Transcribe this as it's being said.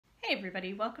Hey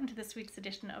everybody, welcome to this week's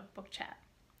edition of Book Chat.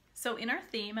 So in our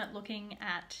theme at looking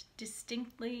at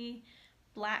distinctly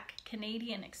Black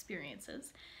Canadian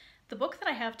experiences, the book that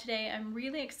I have today I'm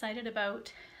really excited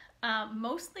about,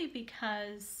 mostly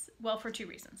because, well, for two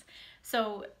reasons.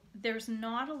 So there's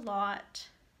not a lot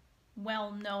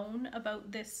well known about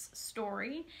this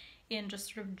story in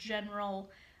just sort of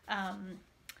general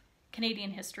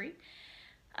Canadian history.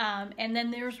 And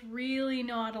then there's really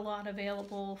not a lot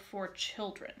available for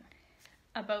children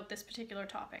about this particular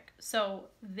topic. So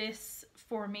this,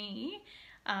 for me,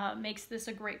 makes this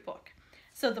a great book.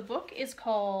 So the book is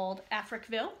called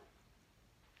Africville,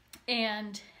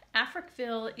 and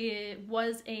Africville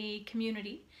was a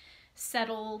community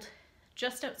settled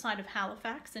just outside of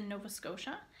Halifax in Nova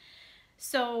Scotia.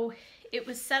 So it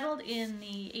was settled in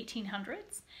the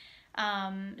 1800s.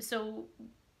 So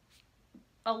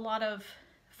a lot of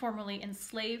formerly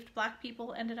enslaved Black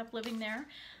people ended up living there,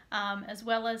 as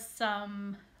well as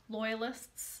some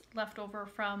loyalists left over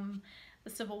from the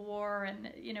Civil War,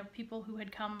 and people who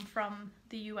had come from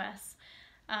the US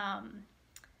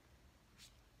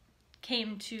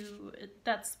came to,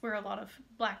 that's where a lot of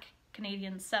Black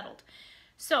Canadians settled.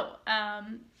 So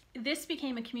this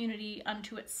became a community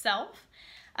unto itself.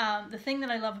 The thing that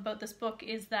I love about this book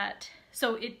is that,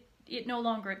 so it no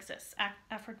longer exists.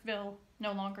 Africville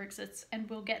no longer exists, and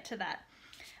we'll get to that.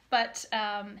 But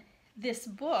this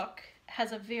book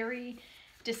has a very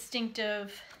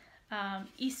distinctive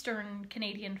Eastern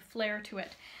Canadian flair to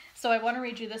it. So I want to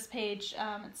read you this page.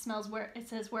 It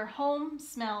says, "Where home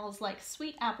smells like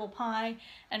sweet apple pie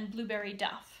and blueberry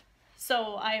duff."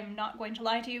 So I am not going to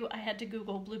lie to you. I had to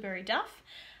Google blueberry duff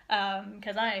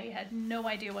because I had no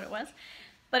idea what it was.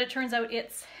 But it turns out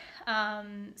it's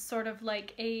sort of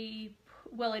like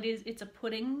it's a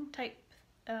pudding type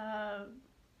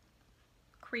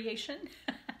creation.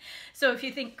 So if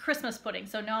you think Christmas pudding,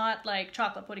 so not like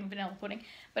chocolate pudding, vanilla pudding,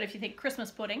 but if you think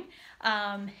Christmas pudding,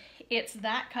 it's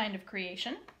that kind of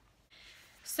creation.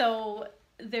 So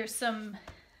there's some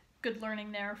good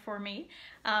learning there for me.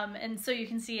 And so you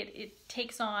can see it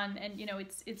takes on, and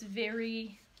it's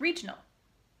very regional.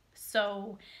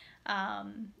 So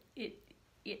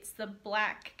it's the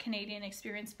Black Canadian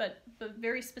experience, but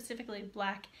very specifically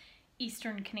Black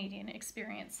Eastern Canadian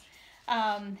experience.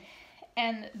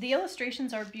 And the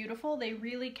illustrations are beautiful. They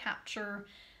really capture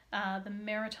the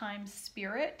maritime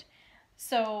spirit.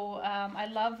 So I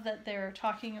love that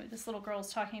this little girl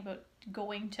is talking about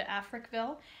going to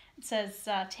Africville. It says,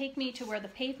 "Take me to where the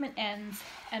pavement ends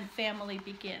and family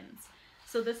begins."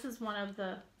 So this is one of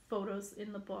the photos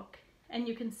in the book. And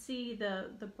you can see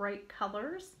the bright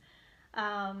colors.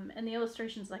 And the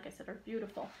illustrations, like I said, are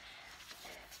beautiful.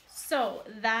 So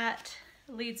that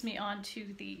leads me on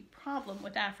to the problem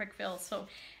with Africville. So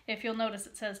if you'll notice,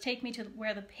 it says, "Take me to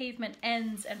where the pavement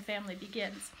ends and family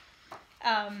begins."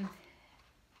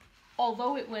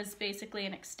 Although it was basically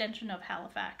an extension of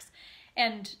Halifax,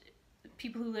 and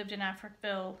people who lived in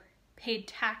Africville paid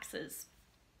taxes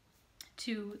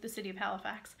to the city of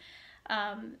Halifax,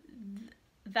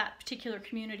 that particular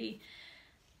community,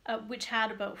 which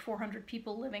had about 400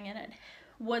 people living in it,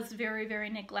 was very, very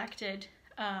neglected.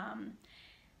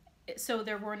 So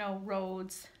there were no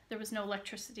roads, there was no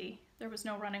electricity, there was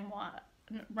no running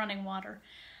water.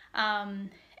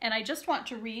 And I just want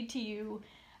to read to you,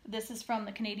 this is from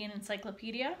the Canadian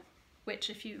Encyclopedia, which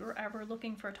if you're ever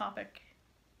looking for a topic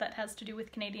that has to do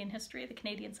with Canadian history, the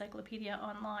Canadian Encyclopedia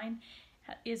online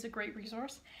is a great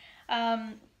resource.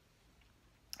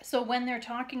 So when they're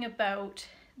talking about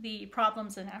the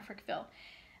problems in Africville,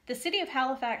 the city of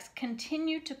Halifax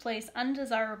continued to place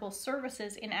undesirable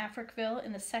services in Africville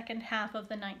in the second half of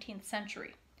the 19th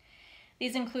century.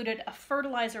 These included a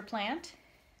fertilizer plant,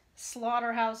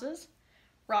 slaughterhouses,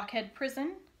 Rockhead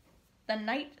Prison, the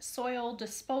night soil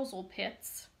disposal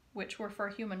pits, which were for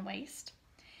human waste,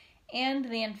 and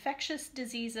the infectious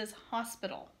diseases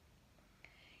hospital.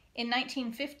 In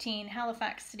 1915,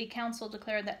 Halifax City Council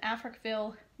declared that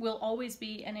Africville will always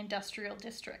be an industrial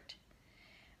district.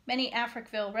 Many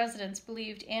Africville residents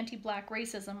believed anti-Black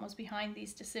racism was behind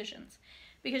these decisions,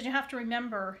 because you have to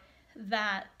remember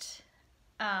that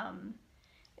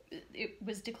it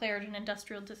was declared an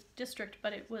industrial district,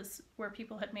 but it was where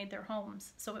people had made their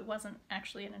homes, so it wasn't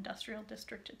actually an industrial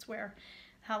district. It's where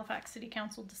Halifax City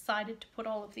Council decided to put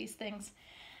all of these things.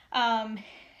 And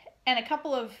a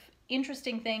couple of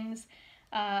interesting things,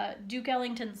 Duke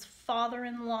Ellington's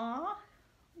father-in-law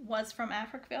was from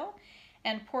Africville,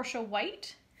 and Portia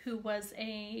White, who was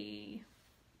a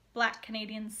Black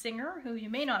Canadian singer who you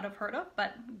may not have heard of,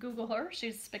 but Google her,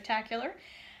 she's spectacular.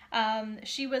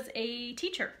 She was a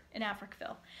teacher in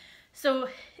Africville. So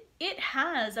it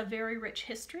has a very rich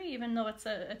history, even though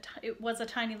it was a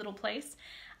tiny little place.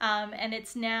 And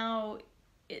it's now,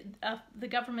 the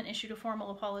government issued a formal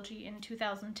apology in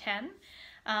 2010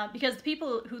 because the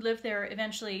people who lived there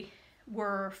eventually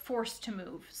were forced to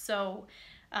move. So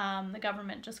the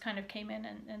government just kind of came in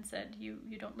and said,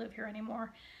 you don't live here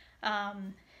anymore.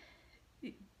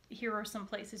 Here are some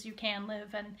places you can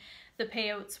live, and the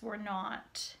payouts were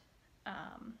not,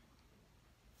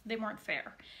 they weren't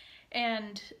fair.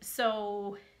 And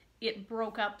so it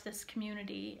broke up this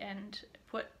community and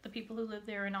put the people who live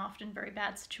there in often very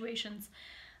bad situations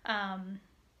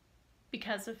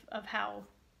because of how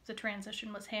the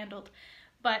transition was handled.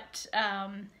 But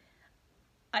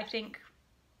I think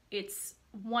it's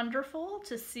wonderful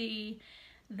to see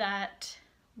that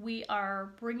we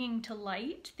are bringing to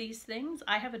light these things.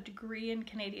 I have a degree in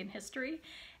Canadian history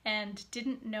and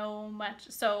didn't know much.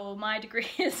 So my degree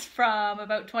is from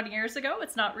about 20 years ago.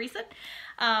 It's not recent.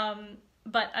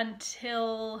 But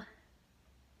until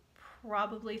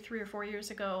probably 3 or 4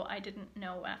 years ago, I didn't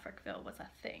know Africville was a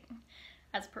thing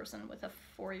as a person with a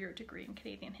 4-year degree in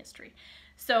Canadian history.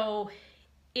 So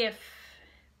if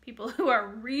people who are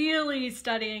really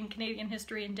studying Canadian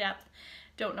history in depth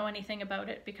don't know anything about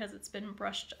it because it's been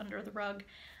brushed under the rug,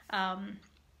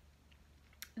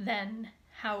 then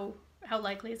how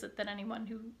likely is it that anyone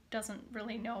who doesn't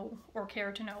really know or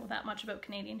care to know that much about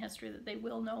Canadian history, that they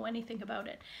will know anything about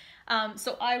it?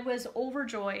 So I was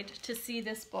overjoyed to see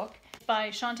this book by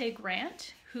Shantae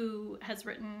Grant, who has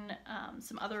written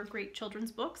some other great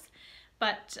children's books.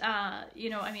 But, you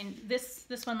know, I mean,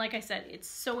 this one, like I said, it's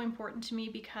so important to me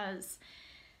because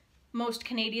most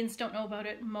Canadians don't know about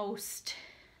it. Most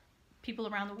people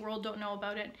around the world don't know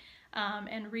about it.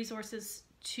 And resources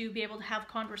to be able to have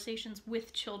conversations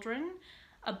with children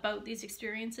about these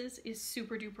experiences is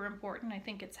super duper important. I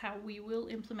think it's how we will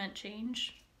implement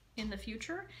change in the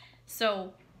future.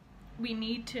 So we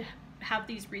need to have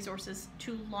these resources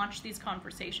to launch these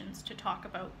conversations to talk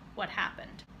about what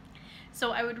happened.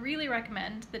 So I would really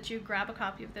recommend that you grab a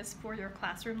copy of this for your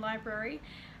classroom library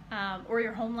or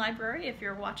your home library if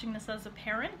you're watching this as a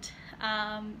parent,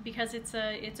 because it's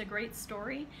a great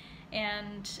story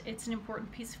and it's an important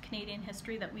piece of Canadian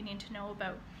history that we need to know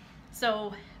about.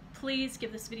 So please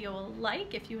give this video a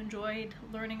like if you enjoyed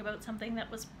learning about something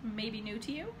that was maybe new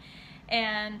to you.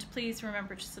 And please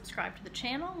remember to subscribe to the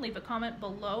channel, leave a comment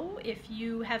below if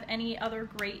you have any other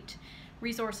great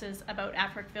resources about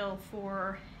Africville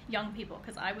for young people,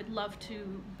 because I would love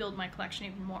to build my collection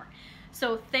even more.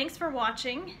 So thanks for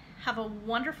watching, have a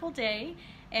wonderful day,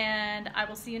 and I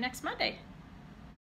will see you next Monday.